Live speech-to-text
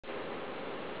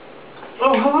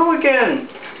Oh, hello again.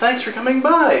 Thanks for coming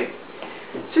by.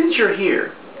 Since you're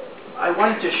here, I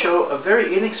wanted to show a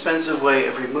very inexpensive way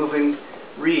of removing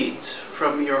reeds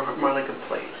from your harmonica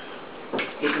plate.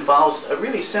 It involves a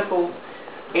really simple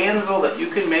anvil that you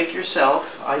can make yourself.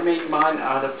 I made mine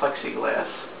out of plexiglass.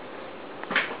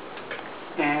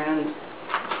 And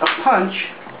a punch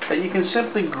that you can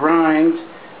simply grind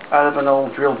out of an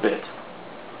old drill bit.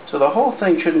 So the whole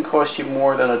thing shouldn't cost you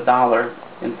more than $1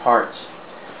 in parts.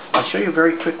 I'll show you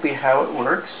very quickly how it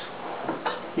works.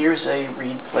 Here's a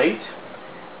reed plate,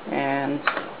 and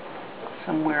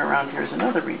somewhere around here is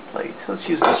another reed plate. So let's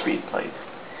use this reed plate.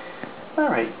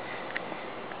 Alright.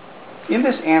 In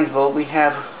this anvil we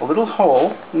have a little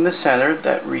hole in the center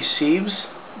that receives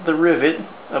the rivet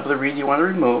of the reed you want to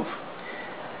remove.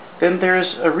 Then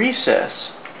there's a recess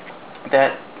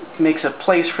that makes a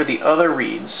place for the other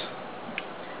reeds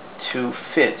to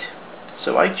fit.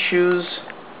 So I choose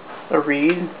a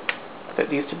reed that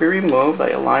needs to be removed. I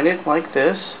align it like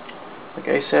this. Like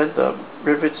I said, the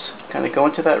rivets kind of go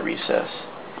into that recess.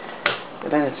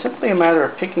 And then it's simply a matter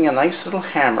of picking a nice little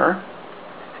hammer.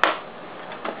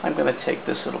 I'm going to take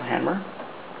this little hammer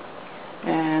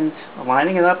and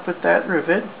aligning it up with that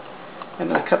rivet, and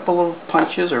then a couple of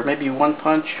punches, or maybe one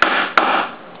punch,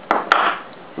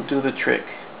 will do the trick.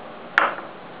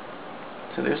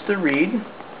 So there's the reed.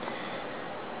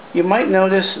 You might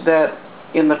notice that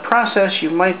in the process you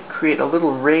might create a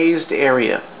little raised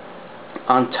area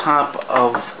on top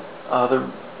of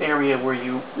the area where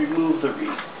you remove the reed.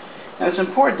 And it's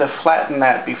important to flatten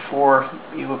that before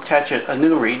you attach a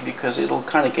new reed, because it'll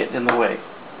kind of get in the way.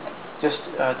 Just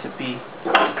to be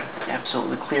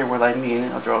absolutely clear what I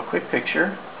mean, I'll draw a quick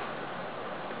picture.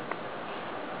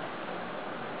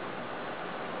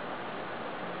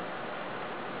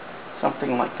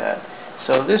 Something like that.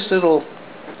 So this little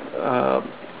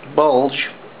bulge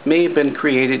may have been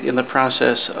created in the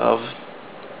process of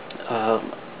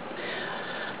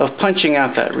punching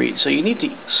out that reed. So you need to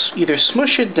either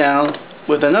smush it down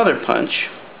with another punch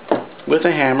with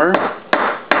a hammer,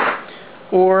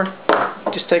 or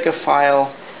just take a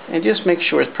file and just make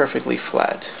sure it's perfectly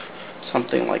flat.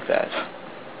 Something like that.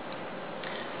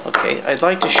 Okay, I'd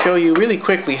like to show you really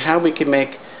quickly how we can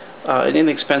make an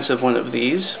inexpensive one of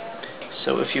these.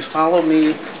 So if you follow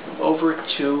me over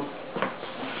to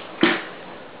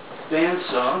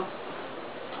bandsaw,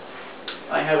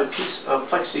 I have a piece of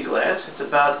plexiglass. It's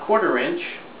about 1/4 inch.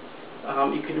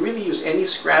 You can really use any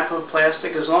scrap of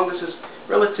plastic as long as it's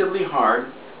relatively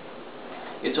hard.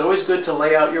 It's always good to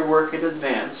lay out your work in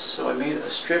advance. So I made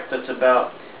a strip that's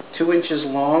about 2 inches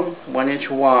long, 1 inch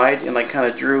wide, and I kind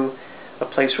of drew a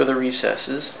place for the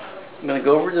recesses. I'm going to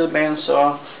go over to the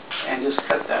bandsaw and just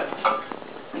cut that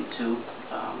into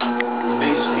the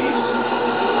base piece.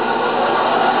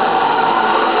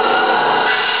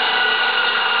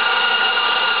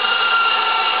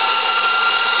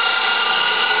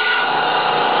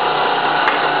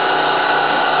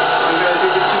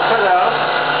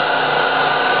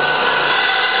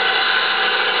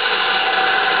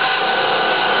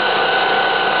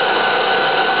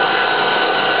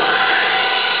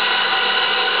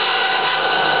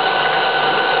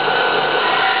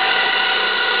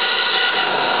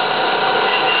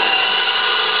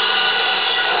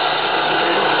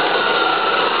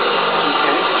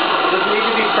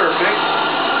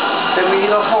 Then we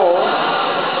need a hole.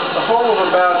 A hole of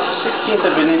about 1/16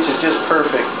 of an inch is just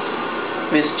perfect.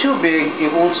 If it's too big,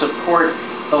 it won't support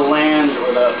the land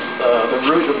or the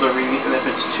root of the reed, and if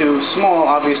it's too small,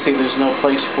 obviously there's no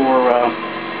place for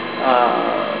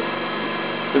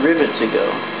the rivet to go.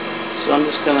 So I'm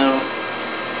just going to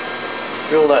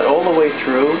drill that all the way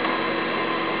through,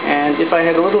 and if I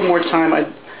had a little more time,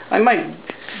 I might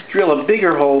drill a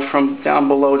bigger hole from down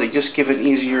below to just give an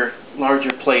easier,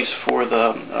 larger place for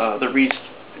the reeds,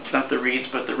 not the reeds,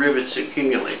 but the rivets to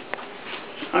accumulate.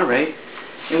 Alright,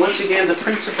 and once again, the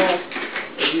principle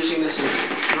of using this is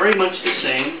very much the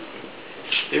same.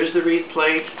 There's the reed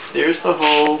plate, there's the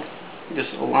hole,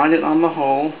 just align it on the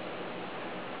hole,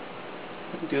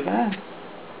 do that.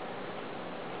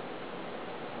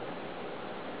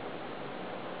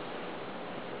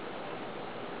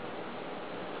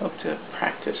 Hope to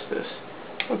practice this.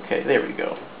 Okay, there we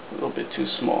go. A little bit too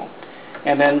small.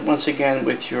 And then once again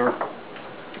with your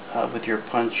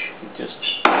punch, just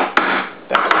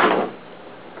that's cool.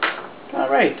 All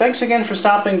right. Thanks again for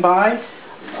stopping by.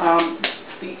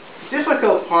 The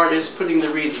difficult part is putting the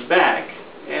reeds back,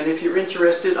 and if you're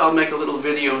interested, I'll make a little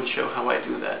video and show how I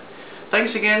do that.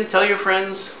 Thanks again. Tell your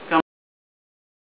friends. Come